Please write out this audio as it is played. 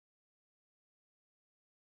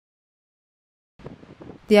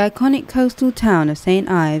The iconic coastal town of St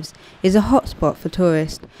Ives is a hotspot for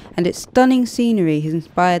tourists, and its stunning scenery has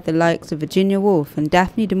inspired the likes of Virginia Woolf and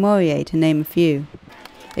Daphne du Maurier, to name a few.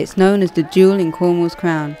 It's known as the jewel in Cornwall's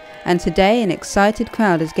crown, and today an excited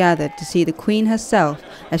crowd has gathered to see the Queen herself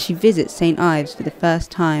as she visits St Ives for the first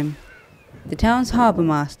time. The town's harbour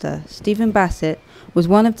master, Stephen Bassett, was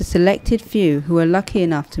one of the selected few who were lucky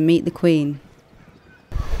enough to meet the Queen.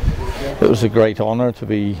 It was a great honour to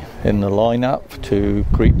be in the line-up to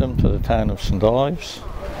greet them to the town of St Ives.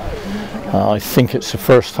 I think it's the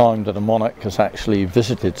first time that a monarch has actually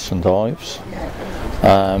visited St Ives.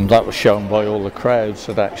 That was shown by all the crowds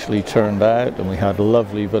that actually turned out, and we had a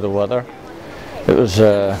lovely bit of weather. It was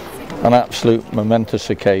an absolute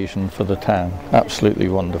momentous occasion for the town, absolutely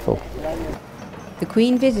wonderful. The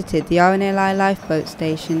Queen visited the RNLI lifeboat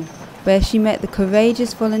station, where she met the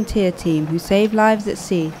courageous volunteer team who save lives at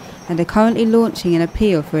sea and are currently launching an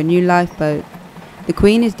appeal for a new lifeboat. The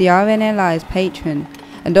Queen is the RNLI's patron,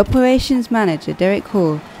 and Operations Manager Derek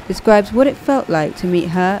Hall describes what it felt like to meet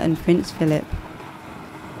her and Prince Philip.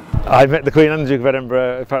 I met the Queen and the Duke of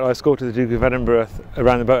Edinburgh. In fact, I escorted the Duke of Edinburgh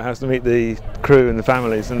around the boathouse to meet the crew and the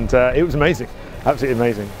families, and it was amazing, absolutely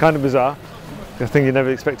amazing. Kind of bizarre, a thing you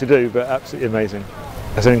never expect to do, but absolutely amazing.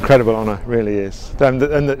 It's an incredible honour, really is. And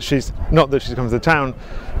that she's, not that she's come to the town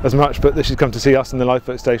as much, but that she's come to see us in the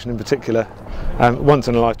lifeboat station in particular. Once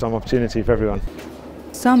in a lifetime opportunity for everyone.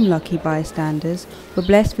 Some lucky bystanders were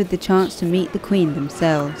blessed with the chance to meet the Queen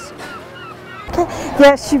themselves.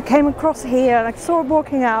 Yes, she came across here and I saw her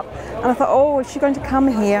walking up and I thought, oh, is she going to come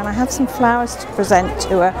here? And I had some flowers to present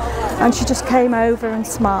to her, and she just came over and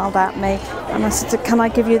smiled at me, and I said, can I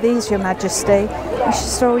give you these, Your Majesty? And she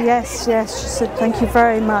said, oh yes, yes. She said, thank you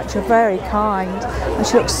very much, you're very kind. And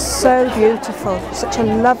she looks so beautiful, such a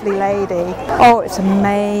lovely lady. Oh, it's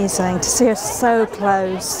amazing to see her so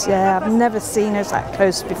close. Yeah, I've never seen her that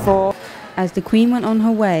close before. As the Queen went on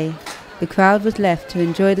her way, the crowd was left to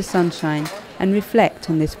enjoy the sunshine and reflect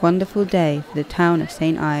on this wonderful day for the town of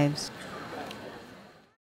St Ives.